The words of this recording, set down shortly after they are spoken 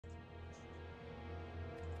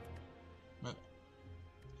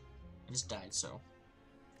I just died, so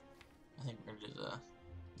I think we're gonna do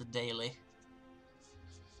the daily.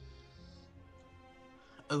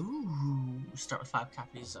 Ooh, start with 5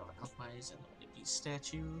 copies of Alchemized and the Beast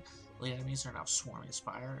statue. Elite enemies are now swarming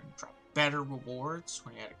Spire and drop better rewards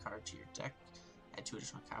when you add a card to your deck. Add 2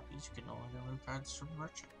 additional copies. You can no longer remove cards from the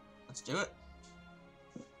merchant. Let's do it.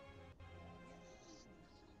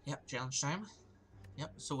 Yep, challenge time.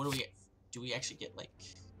 Yep, so what do we get? Do we actually get, like...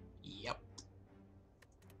 Yep.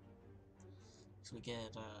 So we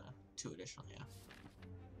get, 2 additional, yeah.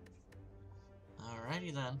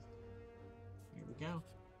 Alrighty then. Here we go.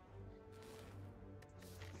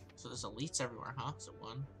 So there's elites everywhere, huh? So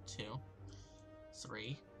 1, 2,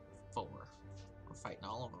 3, 4. We're fighting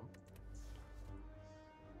all of them.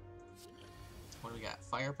 What do we got?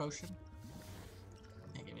 Fire potion?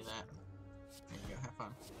 Yeah, give me that. There you go, have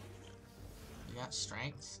fun. We got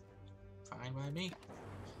strength. Fine by me.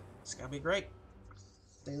 It's gotta be great.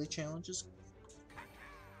 Daily challenges.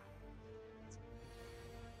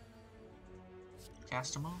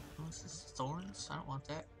 Cast them all. What's this? Thorns? I don't want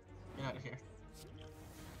that. Get out of here.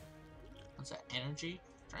 What's that? Energy?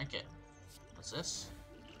 Drink it. What's this?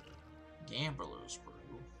 Gambler's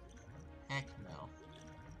brew. Heck no.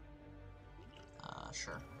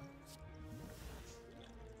 Sure.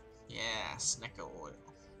 Yeah, Snicker oil.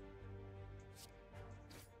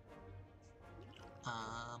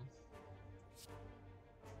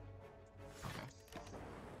 Okay.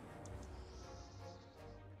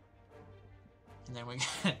 And then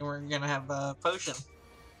we're gonna have a potion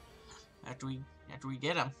after we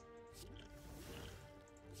get him.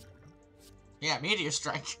 Yeah, meteor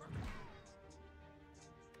strike.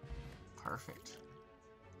 Perfect.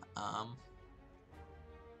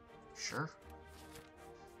 Sure.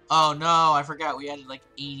 Oh no, I forgot we added like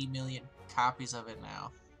 80 million copies of it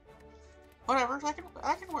now. Whatever, I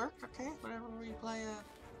can work, okay? Whenever we play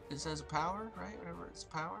it says a power, right? Whenever it's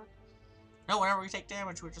power. No, whenever we take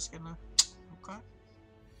damage, we're just gonna okay.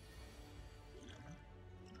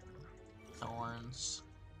 Thorns.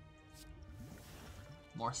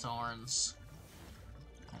 More thorns.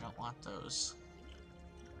 I don't want those.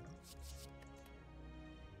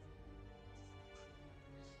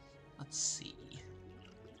 Let's see.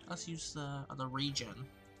 Let's use the regen.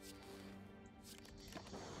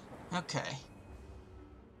 Okay.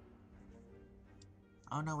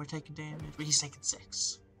 Oh no, we're taking damage. But he's taking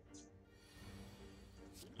 6.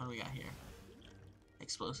 What do we got here?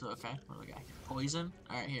 Explosive, okay. What do we got here? Poison?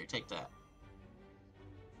 Alright, here, take that.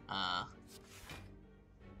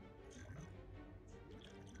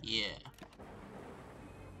 Yeah.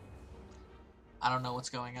 I don't know what's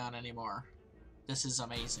going on anymore. This is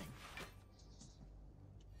amazing.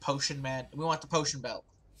 Potion man. We want the potion belt.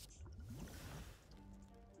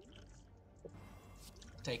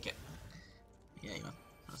 Take it. Yeah, you want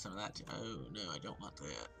some of that too. Oh no, I don't want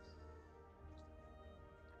that.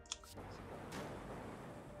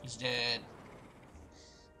 He's dead.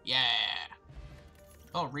 Yeah.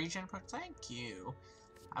 Oh, regen. Thank you.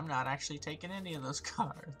 I'm not actually taking any of those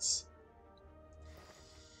cards.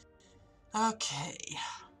 Okay.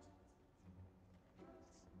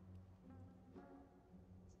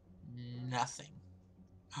 Nothing.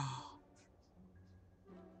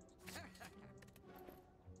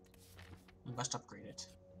 We must upgrade it.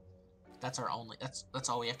 That's our only. That's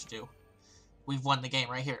all we have to do. We've won the game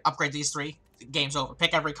right here. Upgrade these 3. The game's over.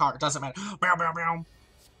 Pick every card. It doesn't matter. Meow, meow, meow.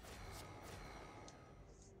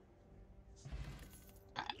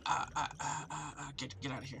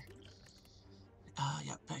 Get out of here.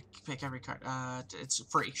 Yeah. Pick every card. It's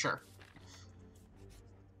free. Sure.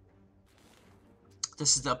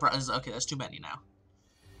 This is the okay. That's too many now.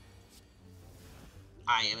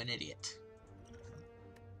 I am an idiot.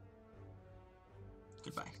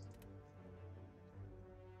 Goodbye.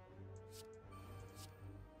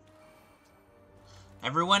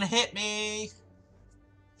 Everyone hit me!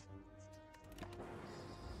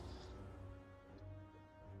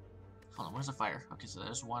 Hold on, where's the fire? Okay, so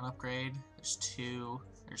there's 1 upgrade, there's 2,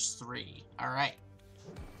 there's 3. Alright.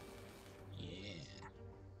 Yeah.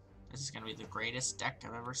 This is gonna be the greatest deck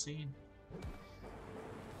I've ever seen.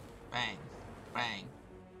 Bang. Bang.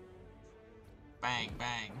 Bang,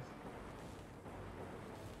 bang.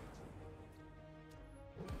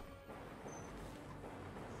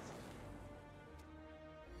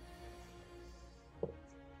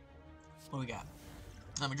 What do we got?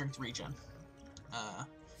 Let me drink the regen.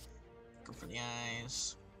 Go for the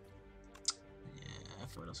eyes. Yeah,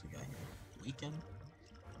 what else we got here? Weaken.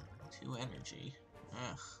 2 energy.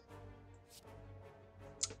 Ugh.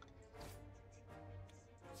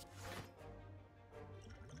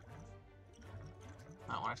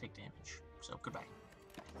 I don't want to take damage, so goodbye.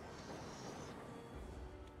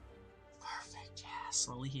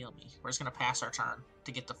 slowly heal me. We're just gonna pass our turn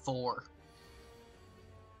to get to 4.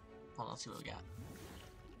 Hold on, let's see what we got.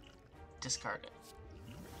 Discard it.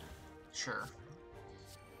 Sure.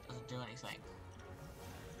 Doesn't do anything.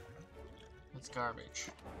 It's garbage.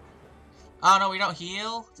 Oh no, we don't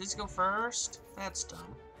heal? Did this go first? That's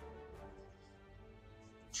dumb.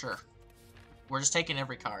 Sure. We're just taking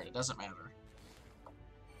every card. It doesn't matter.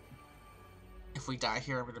 If we die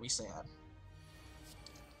here, I'm gonna be sad.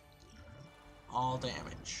 All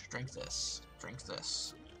damage. Drink this. Drink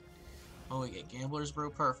this. Oh, we get Gambler's Brew.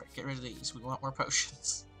 Perfect. Get rid of these. We want more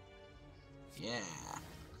potions. Yeah.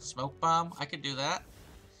 Smoke Bomb. I could do that.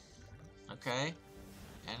 Okay.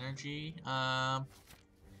 Energy. I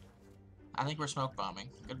think we're smoke bombing.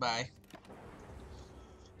 Goodbye.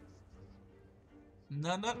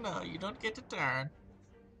 No, no, no. You don't get to turn.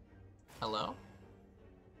 Hello?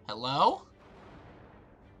 Hello?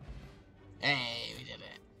 Hey, we did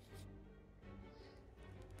it.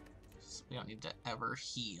 So we don't need to ever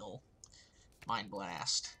heal. Mind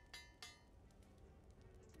Blast.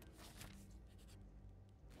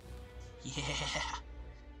 Yeah.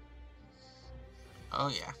 Oh,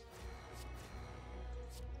 yeah.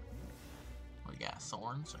 We got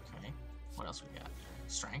Thorns, okay. What else we got?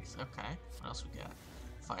 Strength, okay. What else we got?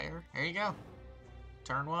 Fire, there you go.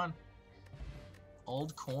 Turn 1.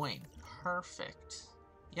 Old Coin, perfect.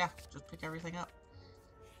 Yeah, just pick everything up.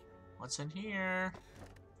 What's in here?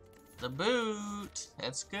 The boot,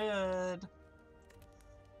 that's good.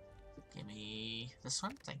 Give me this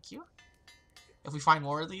one, thank you. If we find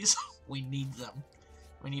more of these, we need them.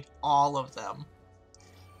 We need all of them.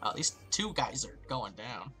 At least 2 guys are going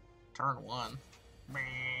down. Turn 1.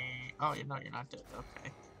 Oh, you know you're not dead. Okay.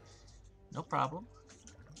 No problem.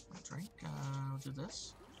 I'll drink. I'll do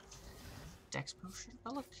this. Dex potion.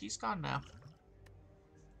 Oh, look. He's gone now.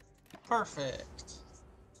 Perfect.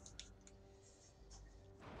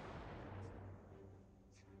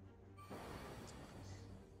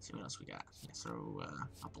 Let's see what else we got. Yeah, throw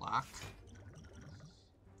a block.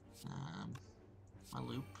 A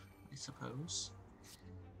loop, I suppose.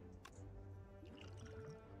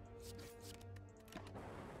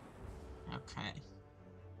 Okay.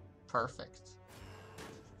 Perfect.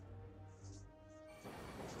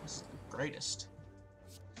 This is the greatest.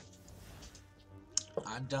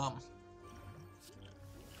 I'm dumb.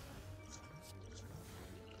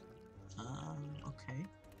 Okay.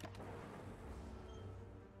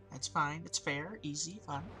 That's fine. It's fair, easy,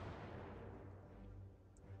 fun.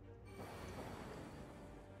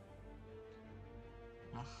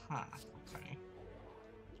 Aha, okay.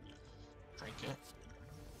 Drink it.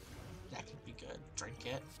 That could be good. Drink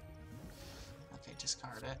it. Okay,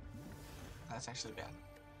 discard it. That's actually bad.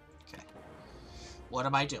 Okay. What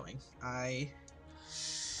am I doing? I'm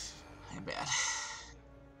bad.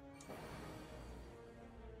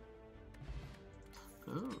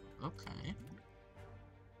 Ooh, okay.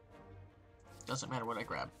 Doesn't matter what I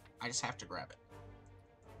grab. I just have to grab it.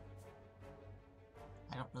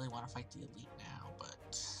 I don't really want to fight the elite now,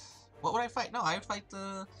 but... What would I fight? No, I would fight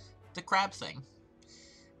the crab thing.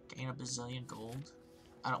 Gain a bazillion gold.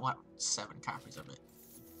 I don't want 7 copies of it.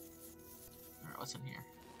 Alright, what's in here?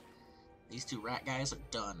 These 2 rat guys are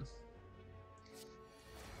done.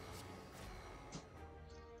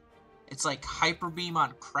 It's like Hyper Beam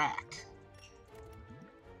on crack.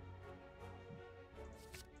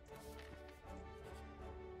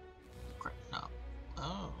 No.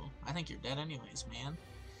 Oh, I think you're dead anyways, man.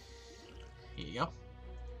 Here you go.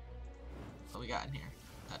 What we got in here?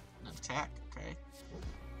 An attack, okay.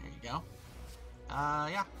 There you go.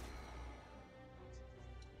 Yeah.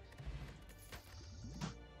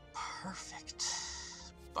 Perfect.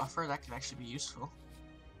 Buffer, that could actually be useful.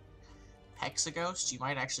 Hexaghost, you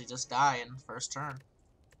might actually just die in the first turn.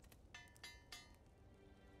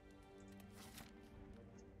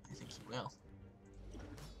 I think he will.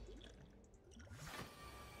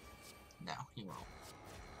 No, he won't.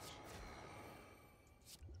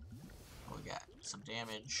 What we got? Some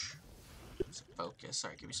damage. Some focus.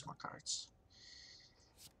 Alright, give me some more cards.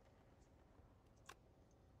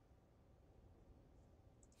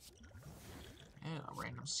 Yeah, a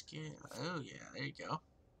random skill. Oh yeah, there you go.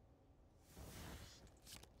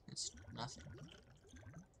 It's nothing.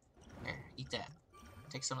 There, eat that.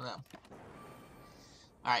 Take some of them.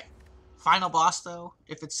 Alright. Final boss though,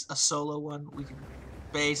 if it's a solo one, we can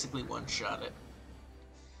basically one-shot it.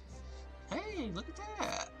 Hey, look at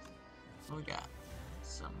that! What we got?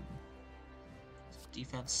 Some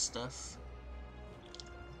defense stuff.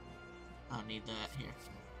 I don't need that. Here.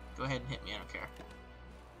 Go ahead and hit me, I don't care.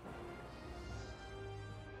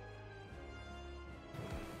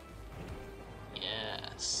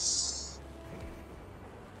 Yes.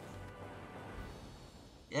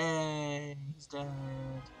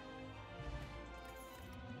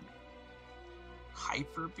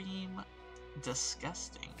 Hyper Beam?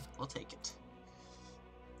 Disgusting. We'll take it.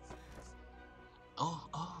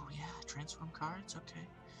 Oh, yeah, transform cards, okay.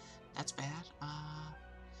 That's bad.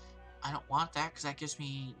 I don't want that, because that gives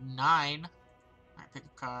me 9. Alright, pick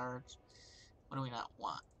a card. What do we not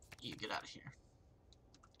want? You get out of here.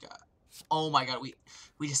 God. Oh my god, we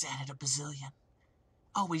just added a bazillion.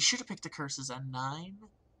 Oh, we should have picked the curses at 9.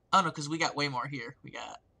 Oh no, because we got way more here. We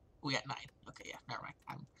got 9. Okay, yeah, never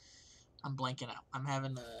mind. I'm blanking out. I'm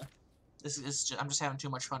having I'm just having too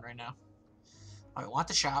much fun right now. I want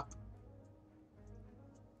the shop.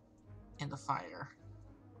 And the fire.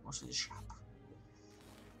 Mostly the shop.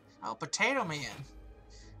 Oh, Potato Man.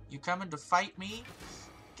 You coming to fight me?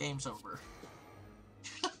 Game's over.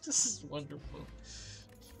 This is wonderful.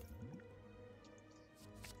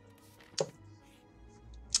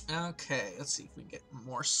 Okay, let's see if we can get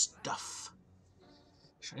more stuff.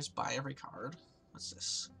 Should I just buy every card? What's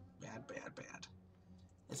this? Bad, bad, bad.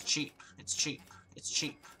 It's cheap. It's cheap. It's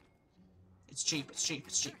cheap. It's cheap. It's cheap.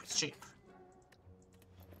 It's cheap. It's cheap.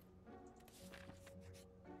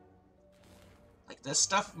 Like, this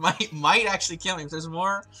stuff might actually kill me if there's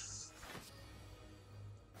more.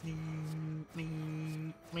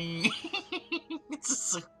 This is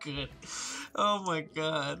so good. Oh my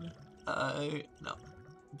god. No.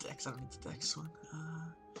 Dex, I don't need the Dex one.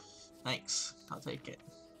 Thanks. I'll take it.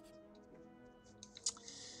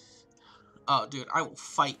 Oh, dude, I will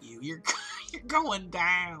fight you. You're going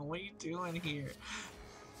down. What are you doing here?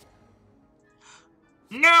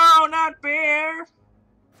 No, not bear.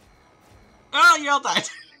 Oh, you all died.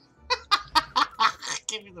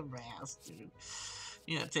 Give me the mask, dude.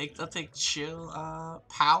 Yeah, I'll take chill.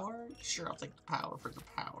 Power? Sure, I'll take the power for the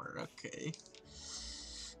power. Okay.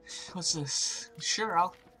 What's this? Sure,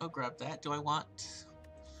 I'll grab that. Do I want...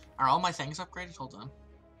 Are all my things upgraded? Hold on.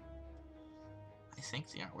 I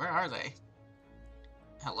think they are. Where are they?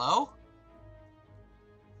 Hello?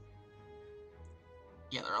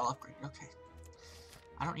 Yeah, they're all upgraded. Okay.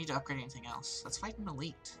 I don't need to upgrade anything else. Let's fight an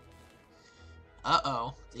elite.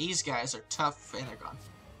 Uh-oh. These guys are tough and they're gone.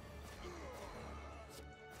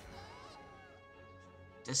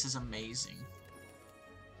 This is amazing.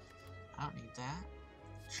 I don't need that.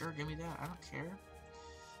 Sure, give me that. I don't care.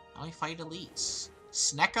 I only fight elites.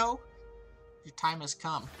 Snecko? Your time has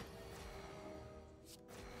come.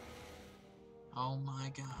 Oh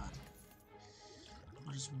my god.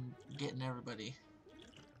 I'm just getting everybody.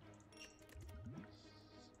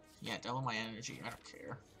 Yeah, double my energy. I don't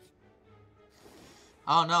care.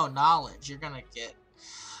 Oh no, knowledge. You're gonna get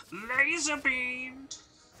laser beamed.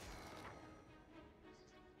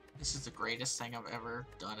 This is the greatest thing I've ever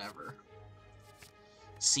done ever.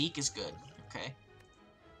 Seek is good. Okay.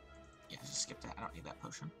 Yeah, just skip that. I don't need that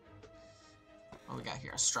potion. What we got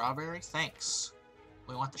here? A strawberry? Thanks.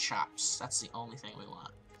 We want the shops. That's the only thing we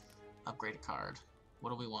want. Upgrade a card. What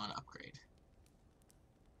do we want to upgrade?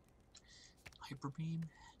 Hyper Beam?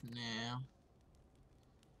 No.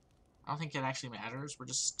 I don't think it actually matters. We're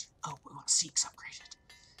just... Oh, we want Seeks upgraded.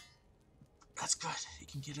 That's good.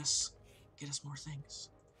 It can get us more things.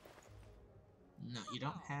 No, you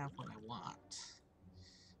don't have what I want.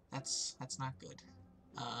 That's not good.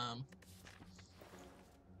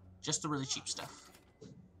 Just the really cheap stuff.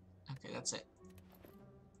 Okay, that's it.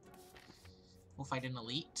 We'll fight an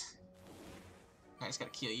elite. I just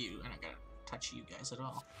gotta kill you. I don't gotta touch you guys at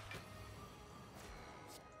all.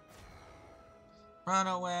 Run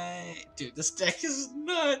away! Dude, this deck is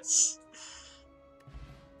nuts!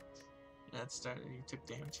 That started. You took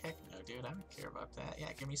damage? Heck no, dude. I don't care about that.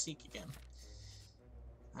 Yeah, give me Seek again.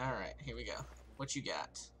 Alright, here we go. What you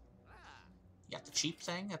got? You got the cheap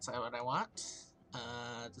thing. That's what I want.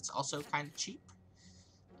 That's also kind of cheap.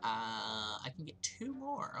 I can get 2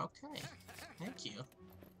 more. Okay. Thank you.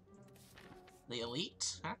 The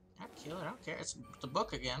elite? I kill it. I don't care. It's the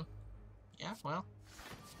book again. Yeah, well.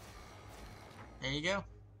 There you go.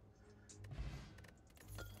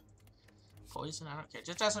 Poison? I don't care. It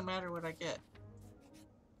just doesn't matter what I get.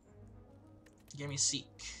 Give me Seek.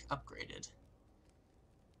 Upgraded.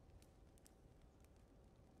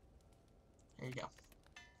 There you go.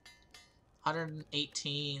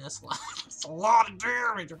 118. That's a lot. That's a lot of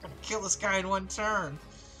damage. We're gonna kill this guy in 1 turn.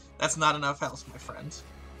 That's not enough health, my friend.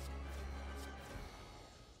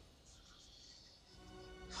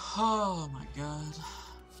 Oh my god.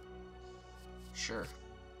 Sure.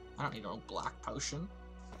 I don't need no black potion.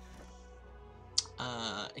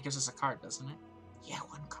 It gives us a card, doesn't it? Yeah,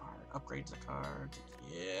 1 card. Upgrade the card.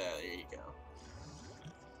 Yeah, there you go.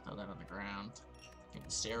 Throw that on the ground. Give me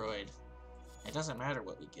steroid. It doesn't matter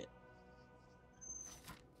what we get.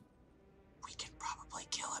 We can probably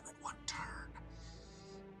kill him in 1 turn.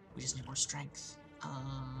 We just need more strength.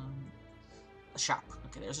 A shop.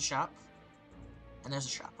 Okay, there's a shop. And there's a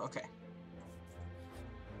shop. Okay.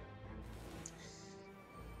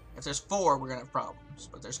 If there's 4, we're gonna have problems,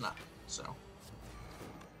 but there's not, so.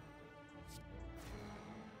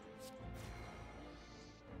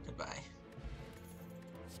 Goodbye.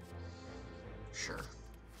 Sure.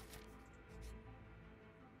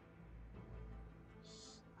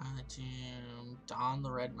 Don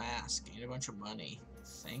the red mask. Gain a bunch of money.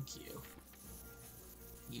 Thank you.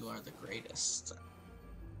 You are the greatest.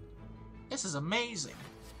 This is amazing.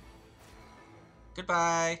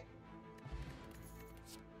 Goodbye.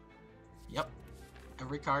 Yep.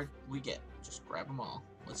 Every card we get. Just grab them all.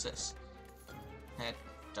 What's this? That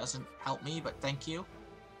doesn't help me, but thank you.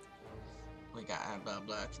 We got blah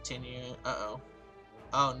blah. Continue. Uh-oh.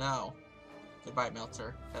 Oh no. Goodbye,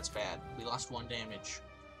 Melter. That's bad. We lost 1 damage.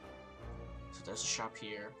 So there's a shop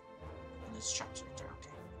here. And there's shops right there. Okay.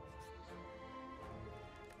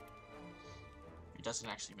 It doesn't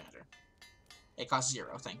actually matter. It costs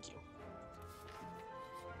 0. Thank you.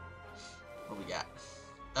 What we got?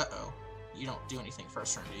 Uh-oh. You don't do anything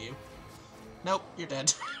first turn, do you? Nope, you're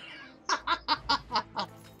dead.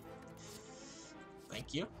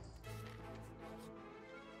 Thank you.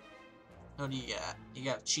 What do you got? You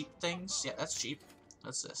got cheap things? Yeah, that's cheap.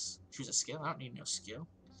 What's this? Choose a skill? I don't need no skill.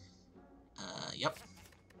 Yep.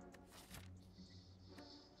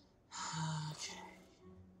 Okay.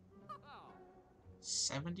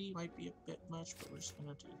 70 might be a bit much, but we're just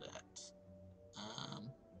gonna do that.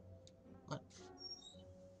 What?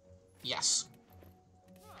 Yes.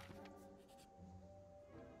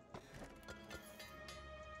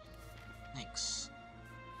 Thanks.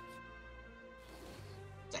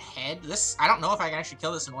 The head? This, I don't know if I can actually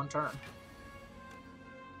kill this in 1 turn.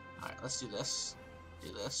 Alright, let's do this.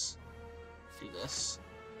 Do this. Do this.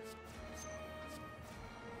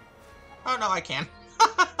 Oh no, I can.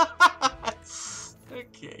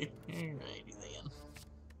 Okay. Alrighty then.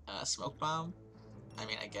 Smoke bomb? I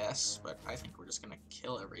mean, I guess, but I think we're just gonna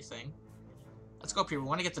kill everything. Let's go up here. We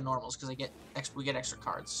want to get the normals because we get extra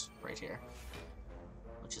cards right here,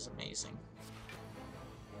 which is amazing.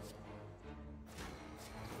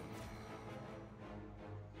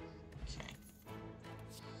 Okay.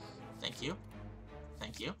 Thank you.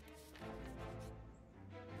 Thank you.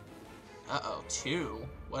 Uh-oh, 2.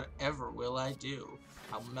 Whatever will I do?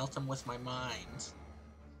 I'll melt them with my mind.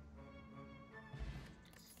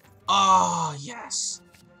 Oh, yes!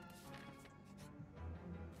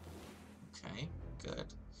 Okay, good.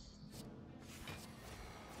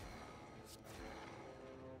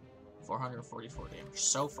 444 damage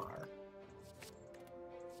so far.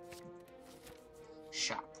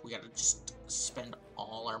 Shop. We gotta just spend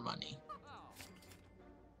all our money.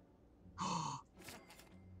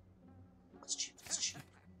 That's cheap, that's cheap.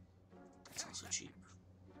 That's also cheap.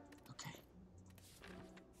 Okay.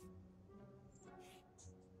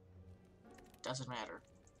 Doesn't matter.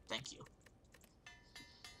 Thank you.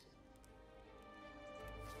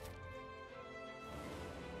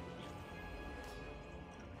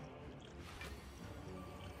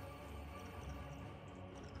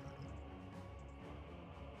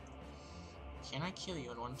 Can I kill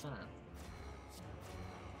you in 1 turn?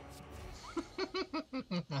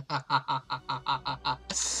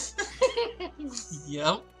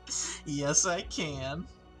 Yep. Yes, I can.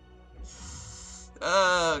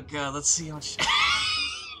 Oh god, let's see how much.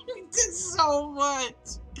 We did so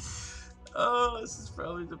much. Oh, this is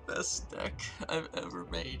probably the best deck I've ever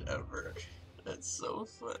made ever. That's so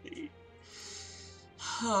funny.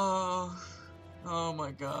 Oh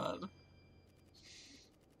my god.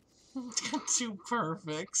 2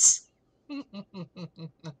 perfects.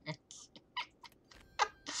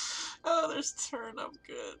 Oh, there's turnip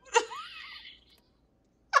good.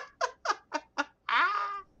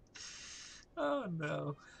 Oh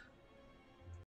no.